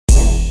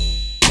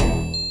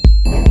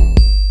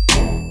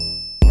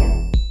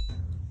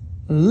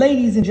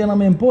Ladies and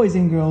gentlemen, boys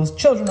and girls,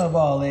 children of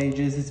all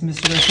ages, it's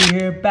Mr. Ricky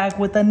here, back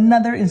with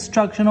another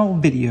instructional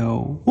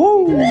video.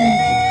 Woo!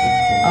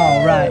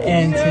 Alright,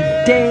 and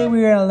today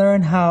we're going to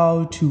learn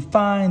how to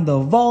find the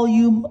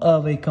volume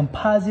of a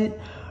composite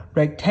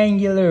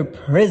rectangular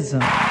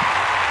prism.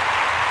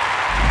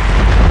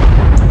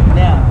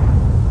 Now,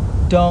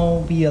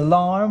 don't be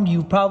alarmed,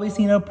 you've probably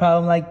seen a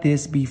problem like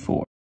this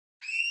before.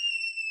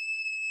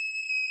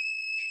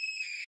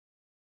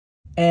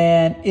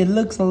 And it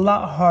looks a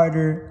lot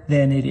harder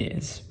than it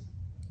is.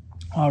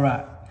 All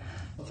right.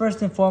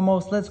 First and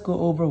foremost, let's go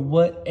over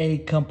what a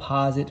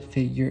composite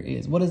figure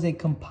is. What is a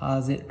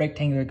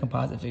rectangular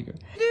composite figure?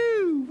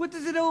 Dude, what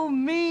does it all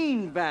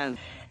mean, man?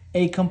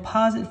 A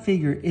composite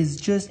figure is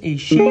just a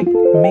shape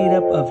made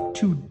up of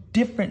two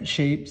different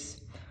shapes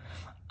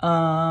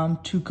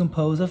to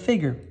compose a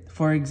figure.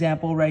 For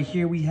example, right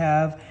here we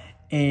have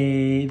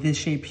this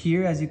shape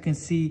here. As you can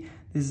see,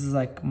 this is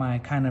like my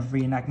kind of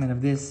reenactment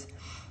of this.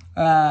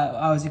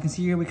 As you can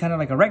see here, we kind of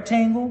like a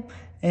rectangle,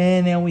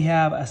 and then we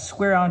have a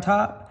square on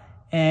top,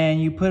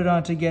 and you put it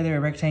on together, a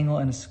rectangle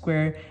and a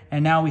square,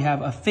 and now we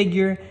have a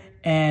figure.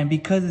 And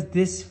because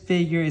this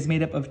figure is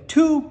made up of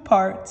two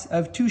parts,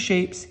 of two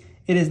shapes,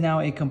 it is now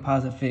a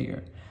composite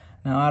figure.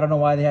 Now, I don't know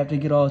why they have to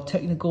get all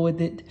technical with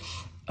it,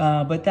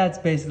 but that's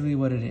basically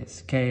what it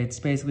is, okay?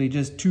 It's basically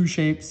just two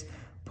shapes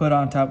put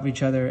on top of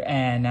each other,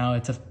 and now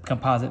it's a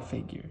composite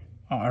figure,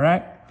 all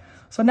right?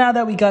 So now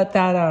that we got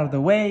that out of the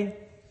way,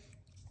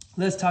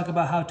 let's talk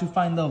about how to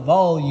find the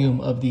volume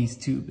of these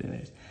two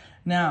figures.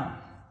 Now,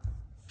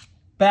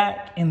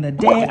 back in the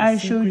day, I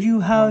showed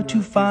you how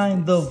to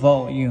find the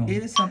volume.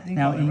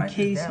 Now, in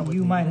case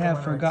you might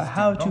have forgot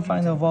how to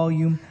find the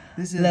volume,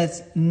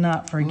 let's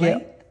not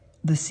forget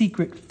the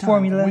secret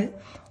formula.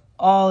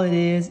 All it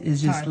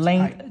is just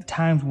length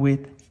times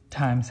width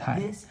times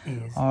height.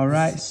 All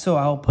right, so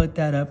I'll put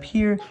that up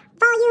here.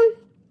 Volume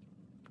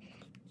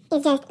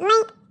is just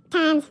length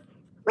times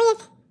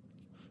width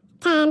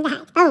times the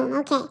height. Boom,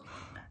 okay.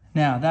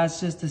 Now, that's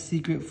just the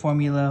secret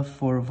formula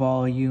for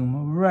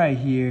volume right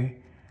here.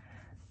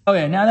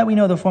 Okay, now that we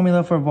know the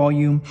formula for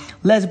volume,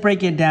 let's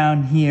break it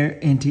down here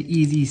into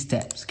easy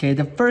steps, okay?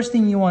 The first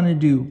thing you want to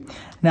do,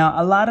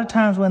 now a lot of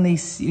times when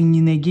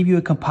they give you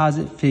a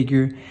composite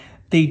figure,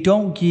 they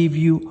don't give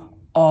you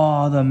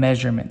all the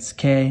measurements,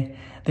 okay?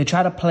 They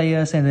try to play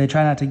us and they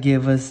try not to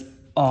give us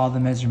all the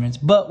measurements,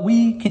 but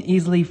we can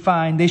easily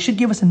find, they should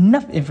give us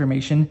enough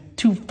information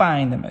to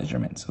find the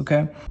measurements,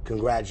 okay?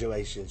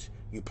 Congratulations,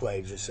 you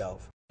played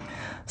yourself.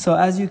 So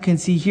as you can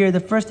see here, the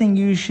first thing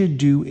you should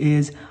do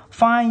is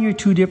find your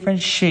two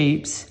different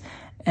shapes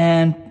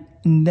and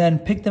then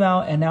pick them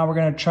out, and now we're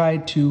going to try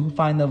to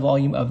find the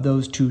volume of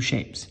those two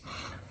shapes.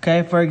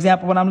 Okay, for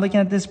example, when I'm looking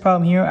at this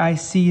problem here, I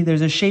see there's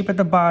a shape at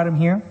the bottom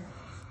here,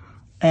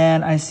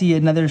 and I see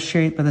another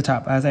shape at the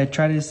top. As I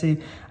try to see,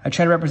 I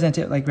try to represent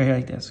it like right here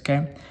like this,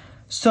 okay?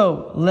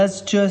 So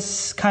let's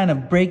just kind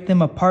of break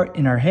them apart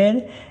in our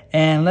head,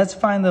 and let's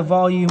find the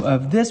volume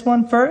of this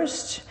one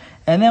first,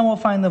 and then we'll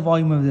find the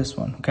volume of this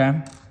one,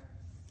 okay?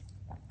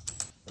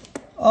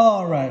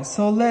 All right,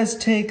 so let's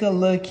take a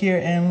look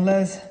here and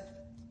let's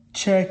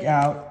check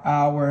out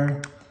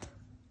our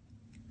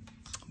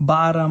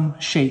bottom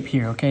shape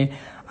here, okay?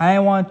 I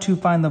want to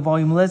find the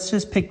volume. Let's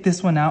just pick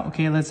this one out,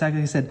 okay? Let's, like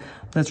I said,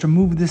 let's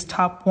remove this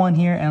top one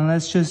here, and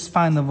let's just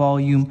find the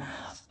volume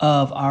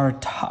of our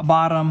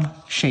bottom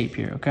shape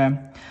here, okay?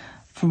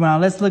 For now,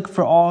 let's look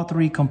for all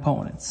three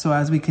components. So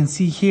as we can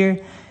see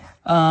here,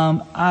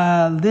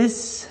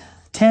 this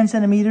 10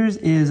 centimeters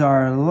is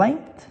our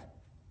length.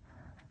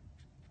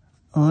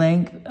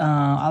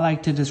 I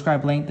like to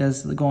describe length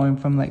as going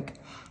from like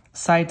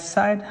side to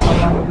side,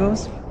 how long it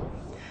goes.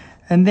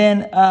 And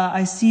then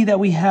I see that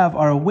we have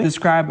our width.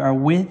 Describe our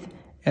width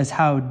as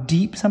how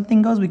deep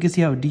something goes. We can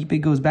see how deep it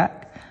goes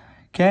back,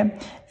 okay?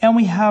 And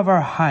we have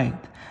our height.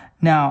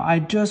 Now, I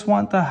just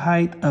want the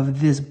height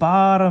of this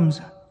bottom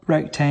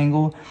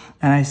rectangle,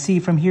 and I see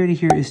from here to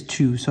here is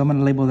 2, so I'm going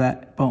to label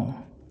that, boom.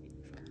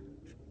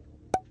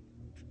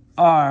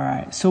 All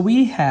right, so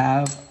we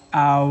have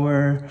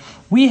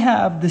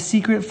the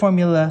secret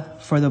formula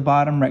for the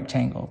bottom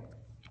rectangle.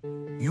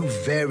 You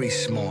very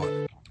smart.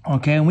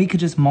 Okay, and we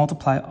could just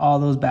multiply all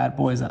those bad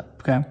boys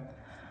up, okay?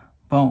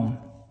 Boom.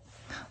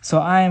 So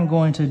I am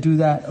going to do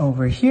that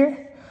over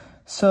here.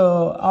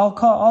 So I'll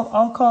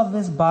call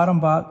this bottom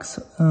box,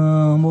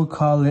 we'll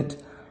call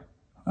it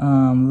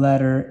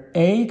letter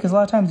A, because a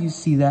lot of times you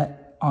see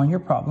that on your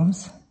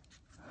problems.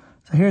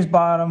 So here's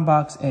bottom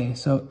box A.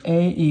 So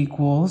A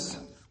equals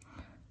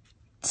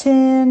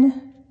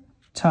 10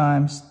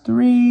 times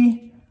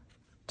 3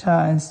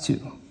 times 2,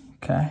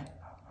 okay?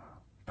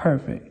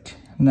 Perfect.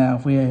 Now,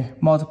 if we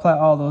multiply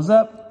all those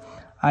up,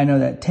 I know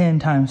that 10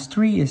 times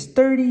 3 is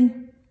 30.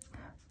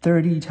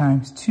 30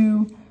 times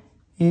 2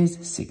 is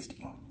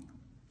 60.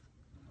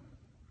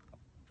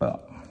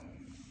 Well,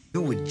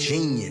 you're a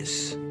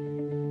genius.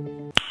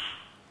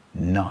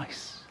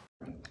 Nice.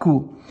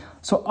 Cool.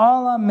 So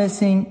all I'm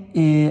missing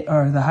is,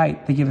 or the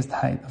height, they give us the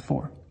height, the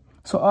 4.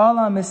 So all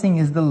I'm missing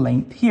is the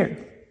length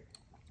here.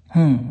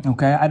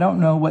 Okay, I don't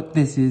know what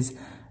this is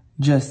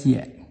just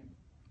yet.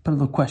 Put a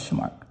little question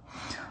mark.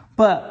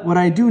 But what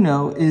I do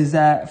know is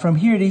that from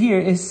here to here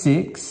is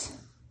 6.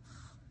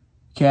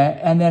 Okay,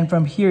 and then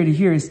from here to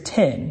here is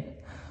 10.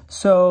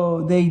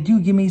 So they do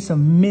give me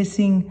some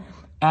missing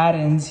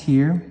add-ins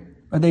here.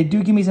 Or they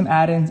do give me some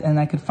add-ins and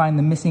I could find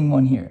the missing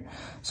one here.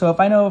 So if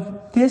I know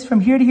if this from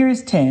here to here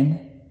is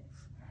 10,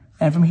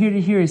 and from here to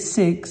here is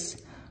 6,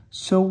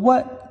 so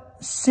what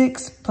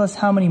 6 plus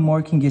how many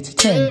more can get to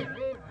 10?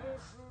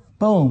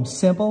 Boom,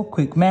 simple,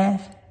 quick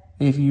math.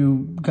 If you're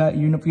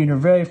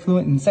very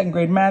fluent in 2nd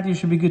grade math, you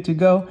should be good to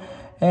go.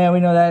 And we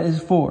know that is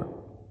 4.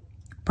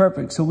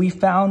 Perfect, so we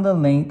found the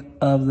length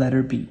of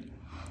letter B,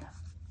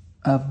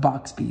 of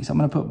box B. So I'm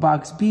gonna put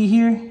box B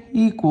here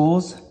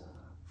equals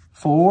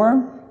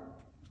 4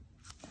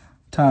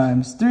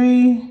 times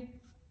 3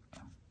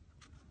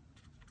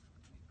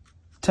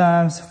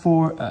 times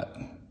 4 up.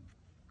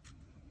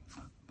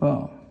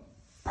 Boom,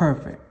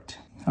 perfect.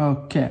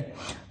 Okay,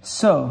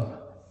 so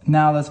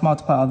now let's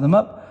multiply all of them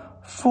up.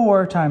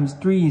 4 times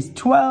 3 is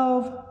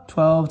 12.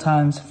 12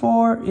 times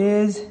 4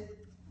 is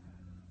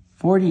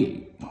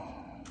 48.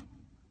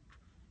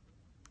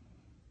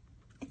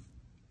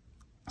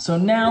 So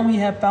now we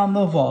have found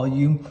the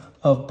volume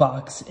of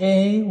box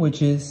A,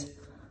 which is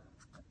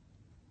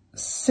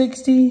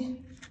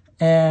 60,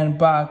 and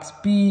box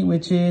B,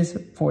 which is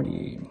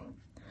 48.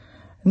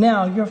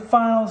 Now your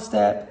final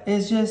step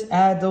is just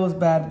add those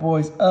bad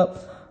boys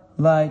up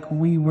like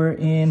we were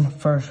in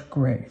 1st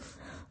grade.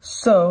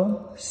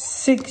 So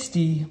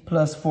 60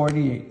 plus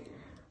 48.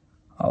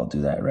 I'll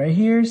do that right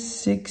here.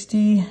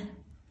 60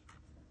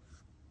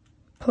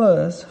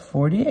 plus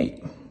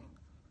 48.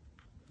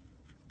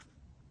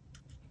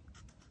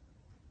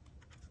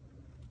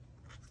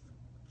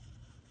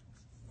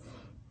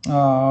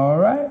 All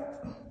right.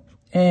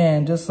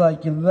 And just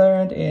like you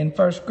learned in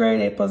 1st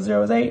grade, 8 plus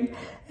 0 is 8,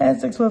 and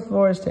 6 plus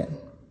 4 is 10.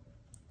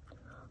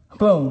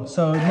 Boom.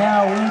 So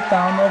now we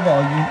found the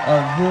volume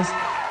of this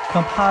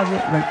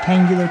composite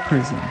rectangular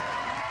prism,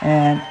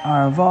 and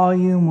our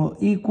volume will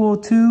equal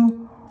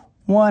to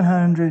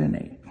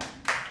 108.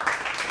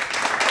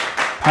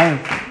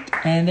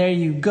 Perfect. And there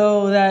you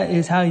go. That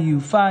is how you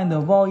find the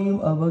volume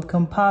of a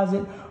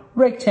composite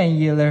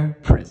rectangular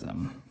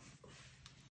prism.